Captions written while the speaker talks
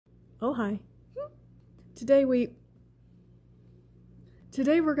Oh, hi. Today we're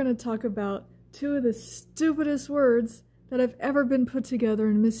going to talk about two of the stupidest words that have ever been put together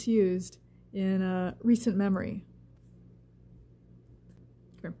and misused in recent memory.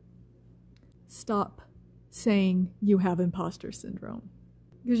 Here. Stop saying you have imposter syndrome,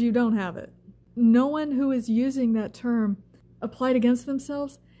 because you don't have it. No one who is using that term applied against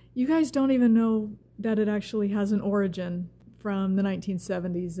themselves, you guys don't even know that it actually has an origin from the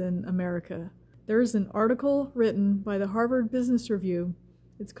 1970s in America. There's an article written by the Harvard Business Review.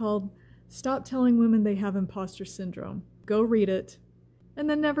 It's called "Stop Telling Women They Have Imposter Syndrome." Go read it, and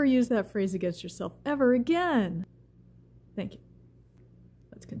then never use that phrase against yourself ever again. Thank you.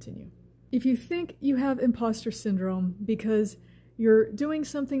 Let's continue. If you think you have imposter syndrome because you're doing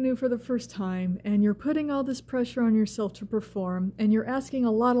something new for the first time and you're putting all this pressure on yourself to perform and you're asking a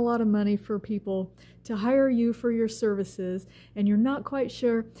lot of money for people to hire you for your services and you're not quite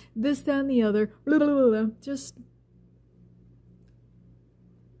sure this, that, and the other, blah, blah, blah, blah, just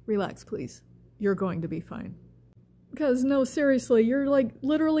relax, please. You're going to be fine. Because no, seriously, you're like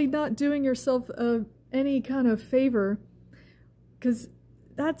literally not doing yourself any kind of favor, because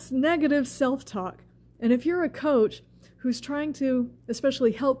that's negative self-talk. And if you're a coach who's trying to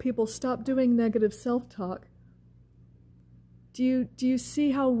especially help people stop doing negative self-talk, do you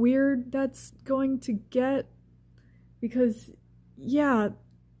see how weird that's going to get? Because yeah,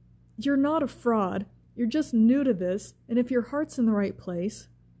 you're not a fraud. You're just new to this, and if your heart's in the right place,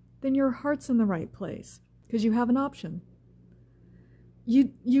 then your heart's in the right place, because you have an option.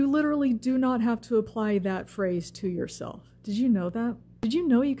 You literally do not have to apply that phrase to yourself. Did you know that? Did you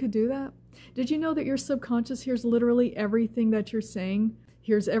know you could do that? Did you know that your subconscious hears literally everything that you're saying,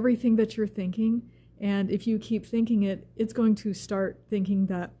 hears everything that you're thinking, and if you keep thinking it, it's going to start thinking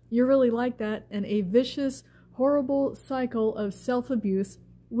that you're really like that, and a vicious, horrible cycle of self-abuse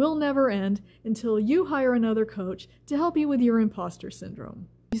will never end until you hire another coach to help you with your imposter syndrome.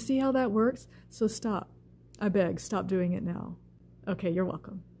 You see how that works? So stop. I beg, stop doing it now. Okay, you're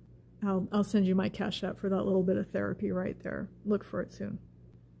welcome. I'll send you my Cash App for that little bit of therapy right there. Look for it soon.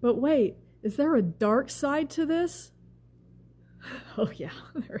 But wait, is there a dark side to this? Oh yeah,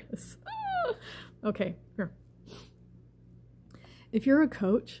 there is. Okay, here. If you're a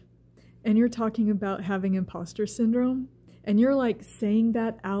coach and you're talking about having imposter syndrome and you're like saying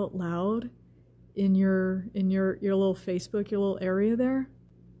that out loud in your little Facebook, your little area there,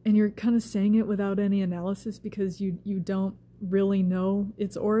 and you're kind of saying it without any analysis because you don't really know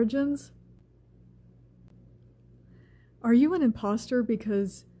its origins, are you an imposter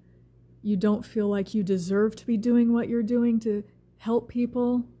because you don't feel like you deserve to be doing what you're doing to help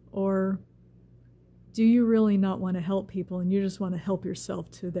people? Or do you really not want to help people and you just want to help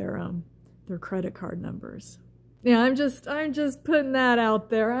yourself to their credit card numbers? Yeah, I'm just putting that out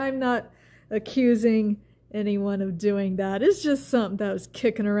there. I'm not accusing anyone of doing that. It's just something that was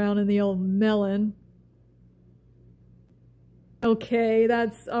kicking around in the old melon. Okay,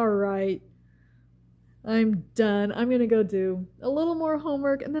 that's all right. I'm done. I'm gonna go do a little more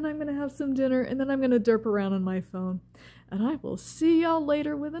homework, and then I'm gonna have some dinner, and then I'm gonna derp around on my phone. And I will see y'all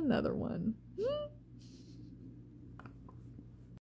later with another one.